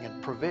blessing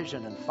and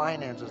provision and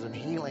finances and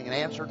healing and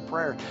answered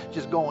prayer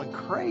just going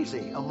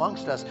crazy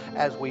amongst us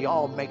as we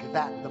all make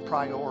that the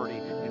priority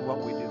in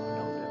what we do and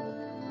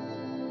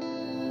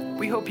don't do.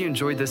 We hope you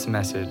enjoyed this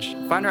message.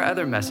 Find our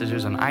other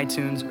messages on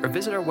iTunes or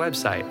visit our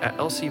website at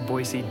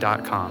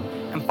lcboise.com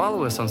and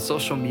follow us on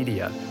social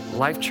media,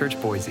 Life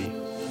Church Boise.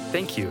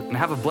 Thank you and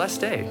have a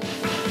blessed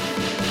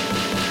day.